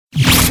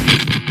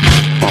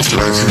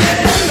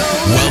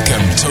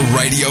Welcome to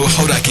Radio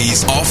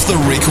Horaki's Off the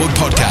Record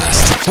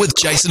podcast with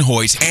Jason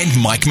Hoyt and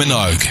Mike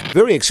Minogue.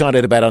 Very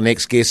excited about our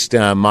next guest,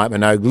 Mike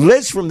Minogue.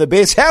 Liz from the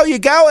Beths, how are you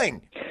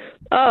going?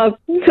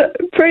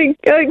 Pretty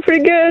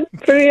good,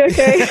 pretty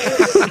okay.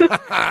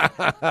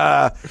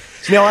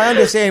 Now, I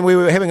understand we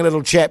were having a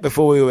little chat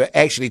before we were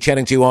actually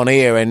chatting to you on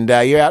air, and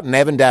you're out in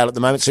Avondale at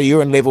the moment, so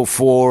you're in level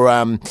 4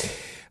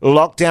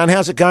 lockdown.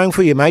 How's it going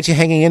for you, mate? You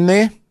hanging in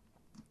there?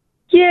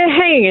 Yeah,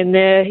 hanging in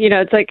there. You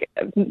know, it's like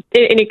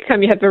any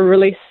time you have a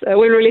release.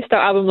 We released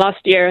our album last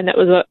year, and that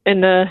was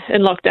in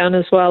lockdown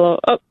as well.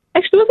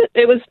 Actually, was it?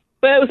 It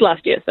was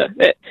last year. So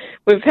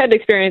we've had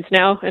experience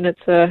now, and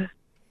it's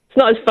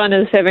not as fun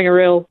as having a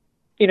real,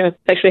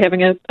 actually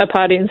having a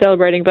party and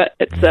celebrating. But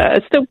it's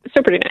still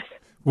pretty nice.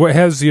 Well,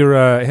 how's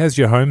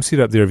your home set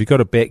up there? Have you got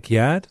a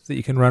backyard that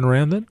you can run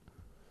around in?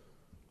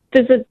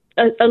 There's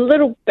a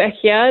little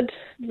backyard.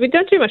 We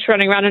don't do much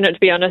running around in it, to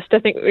be honest. I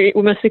think we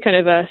mostly kind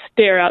of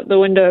stare out the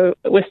window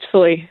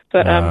wistfully.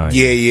 But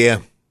Yeah,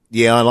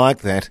 I like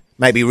that.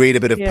 Maybe read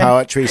a bit of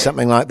poetry,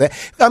 something like that.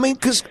 I mean,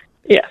 because...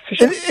 Yeah, for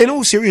sure. In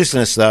all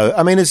seriousness, though,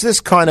 I mean, is this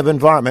kind of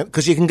environment,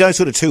 because you can go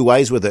sort of two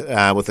ways with it,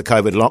 with the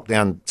COVID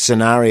lockdown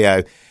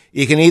scenario.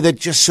 You can either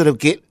just sort of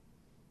get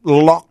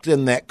locked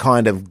in that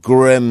kind of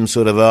grim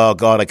sort of, oh,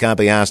 God, I can't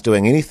be asked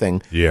doing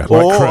anything. Yeah,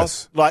 or, like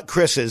Chris. Like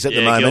Chris is at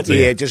the moment.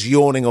 Guilty. Yeah, just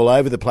yawning all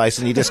over the place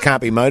and you just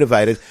can't be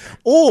motivated.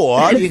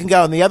 Or you can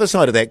go on the other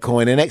side of that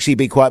coin and actually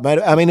be quite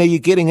motivated. I mean, are you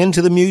getting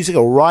into the music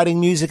or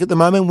writing music at the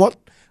moment?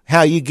 How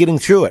are you getting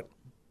through it?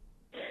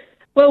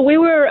 Well, we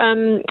were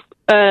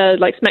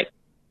like smack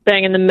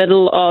bang in the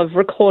middle of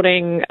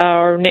recording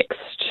our next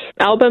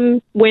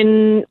album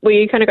when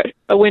we kind of got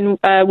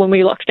when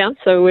we locked down.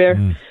 So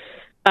we're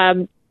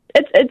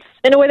it's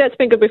in a way that's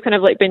been good. We've kind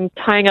of like been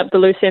tying up the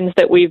loose ends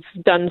that we've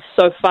done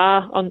so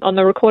far on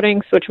the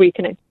recordings, which we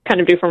can kind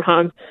of do from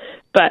home,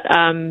 but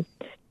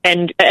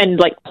and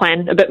like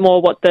plan a bit more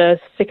what the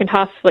second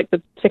half of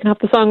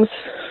the songs,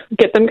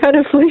 get them kind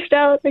of fleshed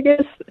out, I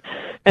guess.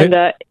 And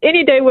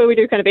any day where we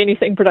do kind of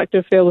anything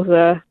productive feels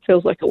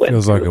like a win.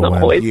 Feels like a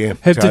win. Always, yeah.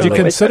 Did you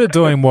consider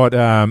doing what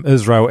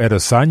Israel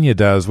Adesanya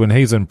does when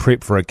he's in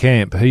prep for a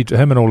camp?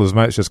 Him and all his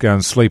mates just go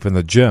and sleep in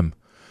the gym.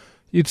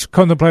 You'd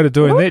contemplated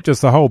doing that?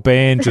 Just the whole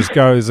band just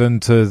goes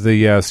into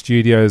the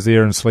studios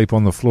there and sleep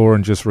on the floor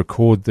and just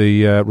record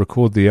the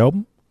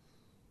album?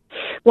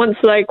 Once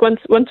we're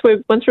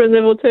in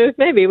level 2,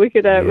 maybe we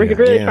could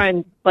really try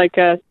and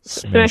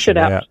smash it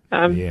out.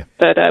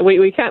 But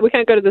we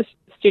can't go to the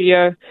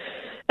studio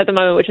at the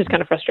moment, which is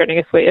kind of frustrating.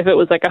 If it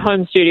was like a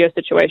home studio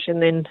situation,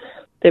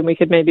 then we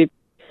could maybe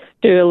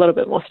do a little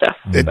bit more stuff.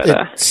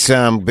 It's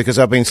because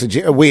I've been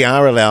we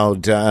are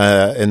allowed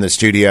in the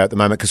studio at the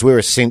moment because we're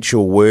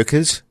essential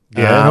workers.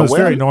 Yeah, it was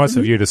very nice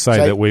of you to say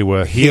that we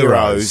were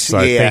heroes.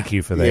 So thank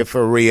you for that. Yeah,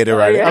 for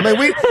reiterating. I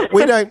mean,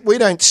 we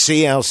don't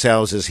see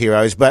ourselves as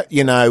heroes, but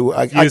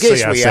I guess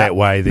see us we that are.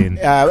 way then.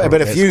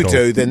 But if you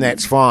do, then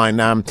that's fine.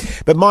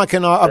 But Mike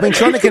and I've been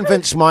trying to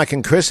convince Mike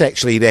and Chris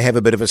actually to have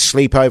a bit of a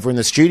sleepover in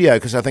the studio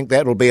because I think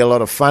that'll be a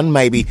lot of fun.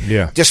 Maybe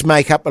just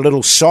make up a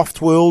little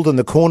soft world in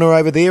the corner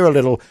over there, a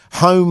little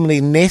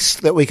homely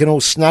nest that we can all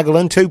snuggle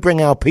into.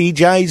 Bring our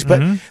PJs,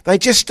 but they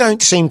just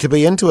don't seem to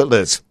be into it,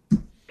 Liz.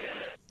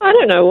 I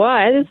don't know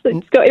why.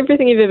 It's got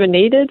everything you've ever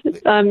needed.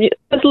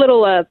 Those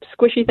little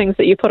squishy things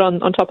that you put on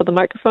top of the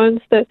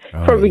microphones that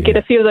get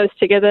a few of those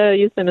together,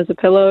 use them as a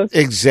pillow.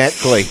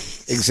 Exactly.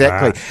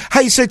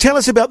 Hey, so tell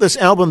us about this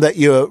album that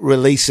you're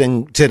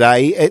releasing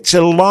today. It's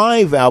a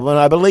live album.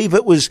 I believe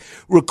it was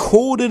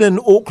recorded in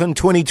Auckland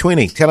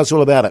 2020. Tell us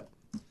all about it.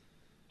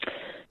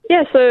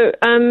 Yeah, so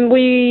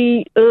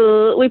we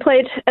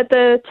played at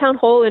the Town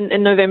Hall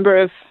in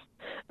November of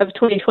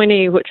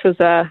 2020, which was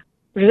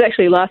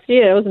actually last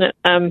year, wasn't it?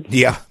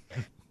 Yeah.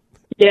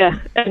 Yeah,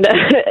 and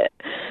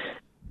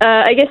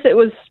I guess it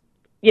was,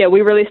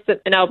 we released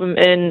an album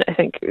in, I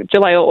think,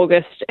 July or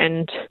August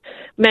and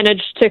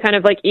managed to kind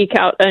of like eke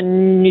out a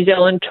New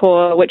Zealand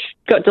tour, which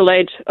got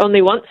delayed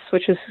only once,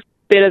 which is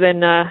better than,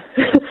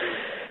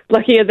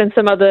 luckier than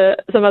some other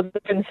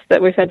friends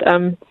that we've had,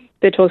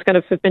 their tours kind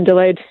of have been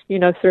delayed, 3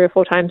 or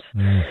 4 times.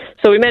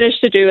 So we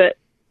managed to do it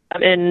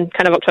in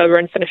kind of October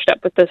and finished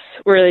up with this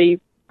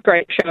really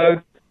great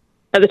show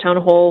at the Town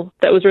Hall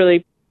that was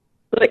really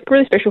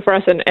special for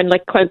us and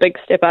like quite a big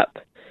step up.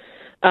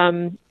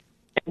 And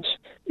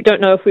we don't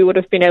know if we would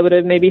have been able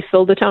to maybe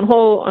fill the Town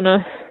Hall on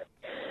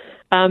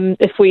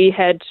if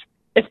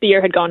the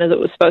year had gone as it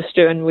was supposed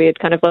to and we had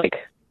kind of like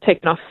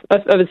taken off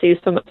overseas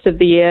for most of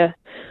the year.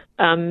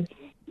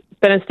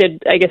 But instead,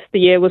 I guess the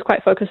year was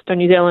quite focused on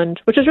New Zealand,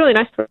 which is really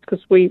nice for us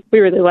because we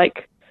really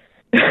like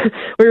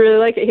we really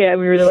like it here and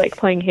we really like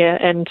playing here,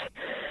 and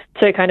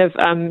to kind of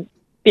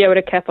be able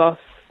to cap off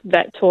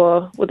that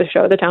tour with a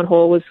show at the Town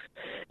Hall was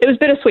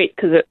bittersweet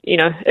because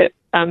it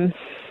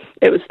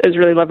was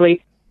really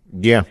lovely.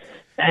 Yeah.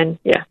 And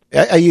yeah.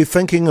 Are you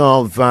thinking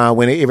of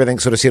when everything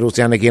sort of settles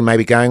down again,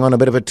 maybe going on a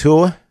bit of a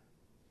tour?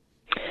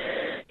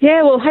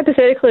 Yeah, well,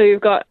 hypothetically,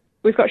 we've got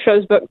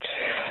shows booked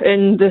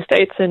in the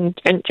States in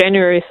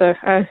January, so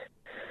I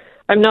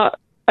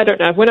I don't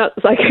know. We're not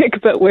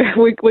psychic, but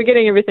we're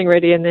getting everything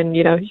ready, and then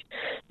you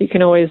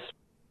can always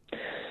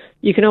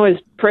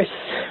press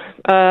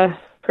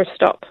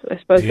stop. I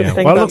suppose. Yeah.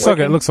 Well,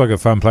 it looks like a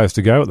fun place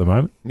to go at the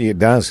moment. Yeah, it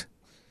does.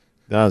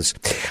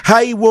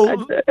 Hey,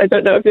 well, I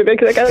don't know if you're big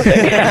that kind of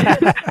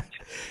thing.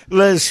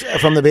 Liz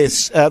from the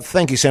Beths,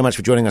 thank you so much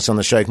for joining us on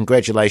the show.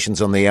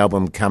 Congratulations on the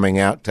album coming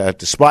out,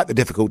 despite the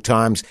difficult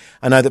times.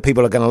 I know that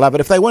people are going to love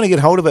it. If they want to get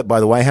hold of it, by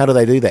the way, how do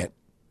they do that?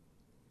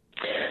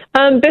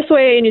 Best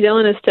way in New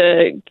Zealand is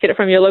to get it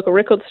from your local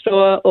record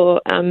store,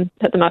 or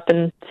hit them up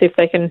and see if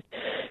they can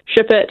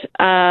ship it,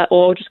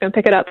 or just go and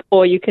pick it up,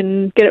 or you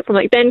can get it from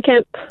like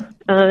Bandcamp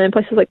and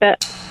places like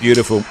that.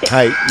 Beautiful. Yeah.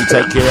 Hey, you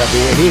take care out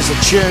there. Here's a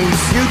tune,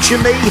 Future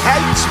Me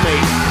Hates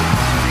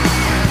Me.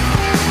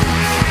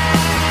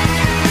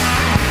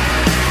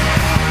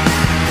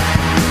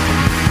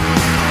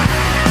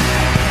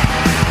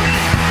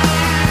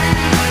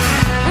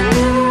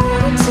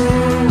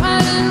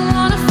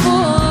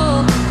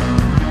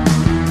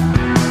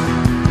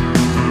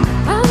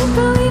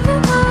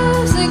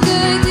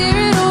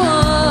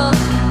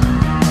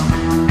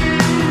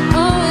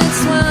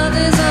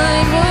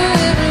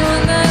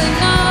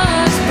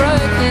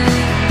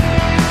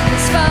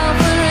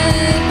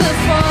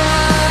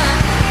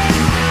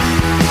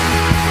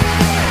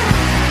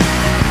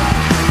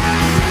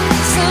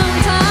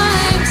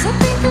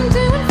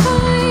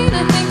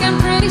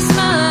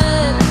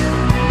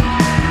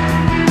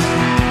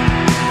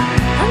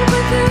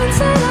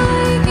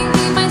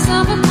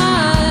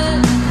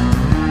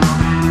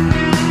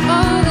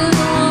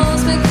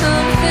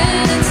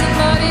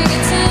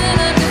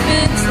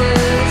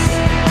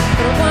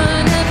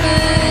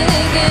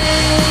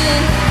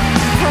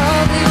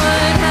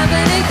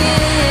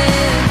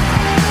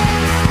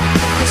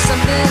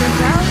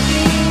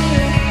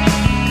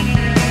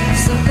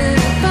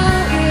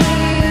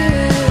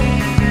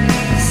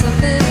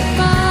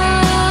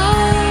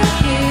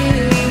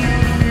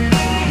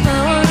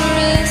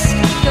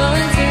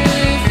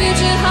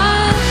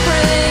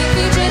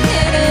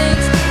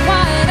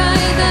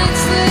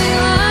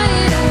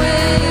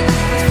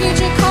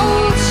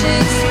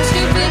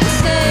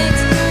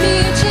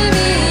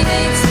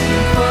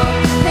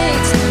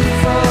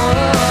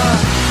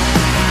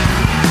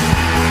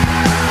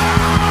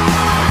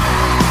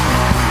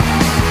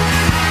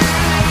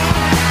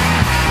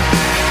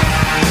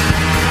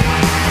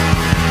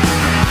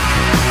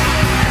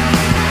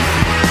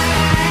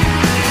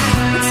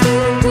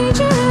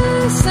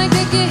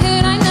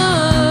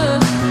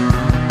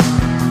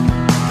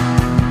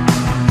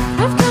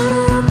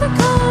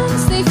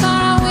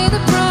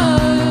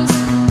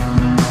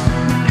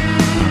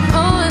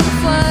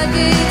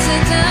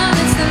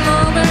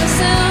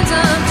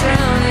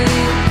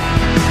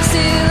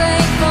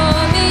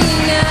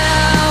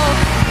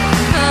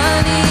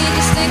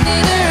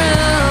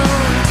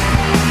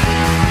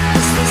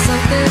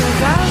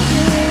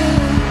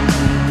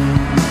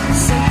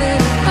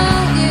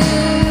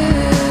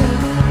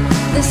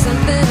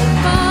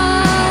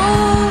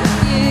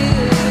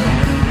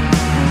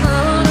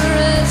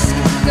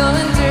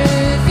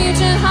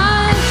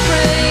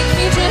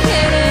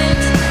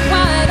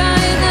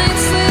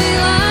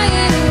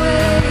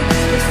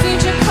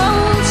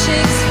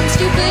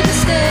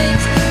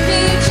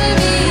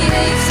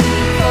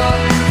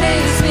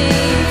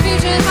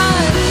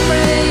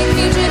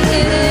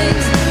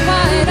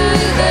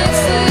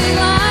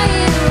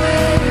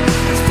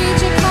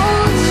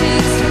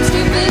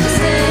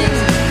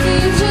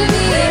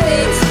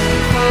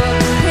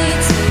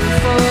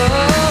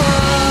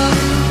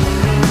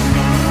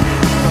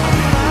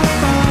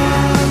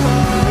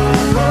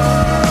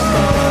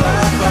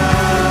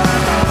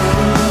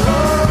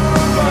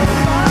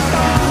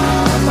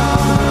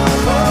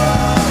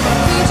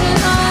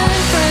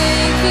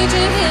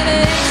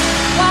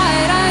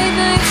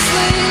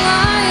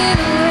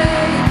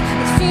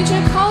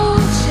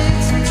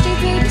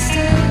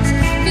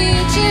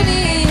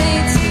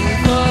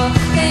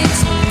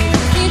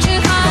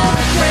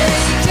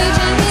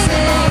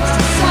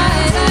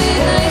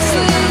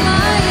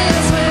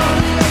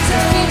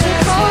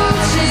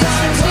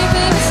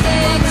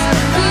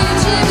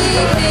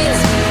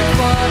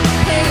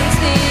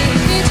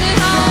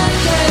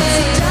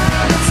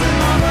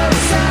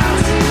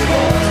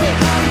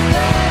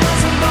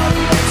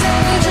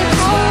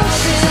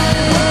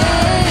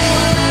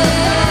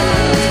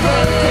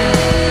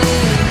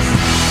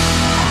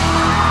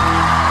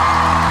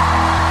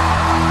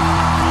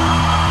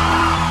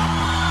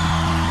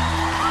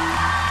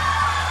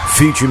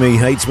 Future Me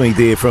Hates Me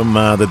there from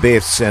the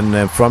Beths,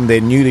 and from their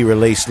newly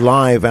released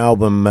live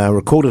album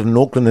recorded in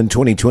Auckland in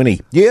 2020.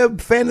 Yeah,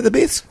 fan of the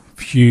Beths?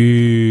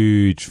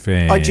 Huge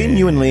fan. I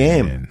genuinely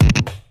am.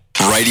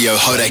 Radio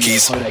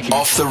Hodaki's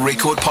Off the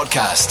Record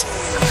podcast.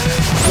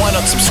 Why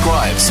not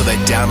subscribe so they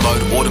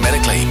download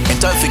automatically?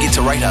 And don't forget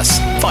to rate us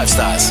 5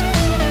 stars.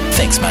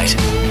 Thanks, mate.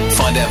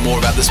 Find out more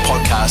about this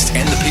podcast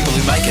and the people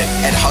who make it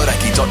at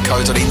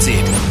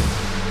hodaki.co.nz.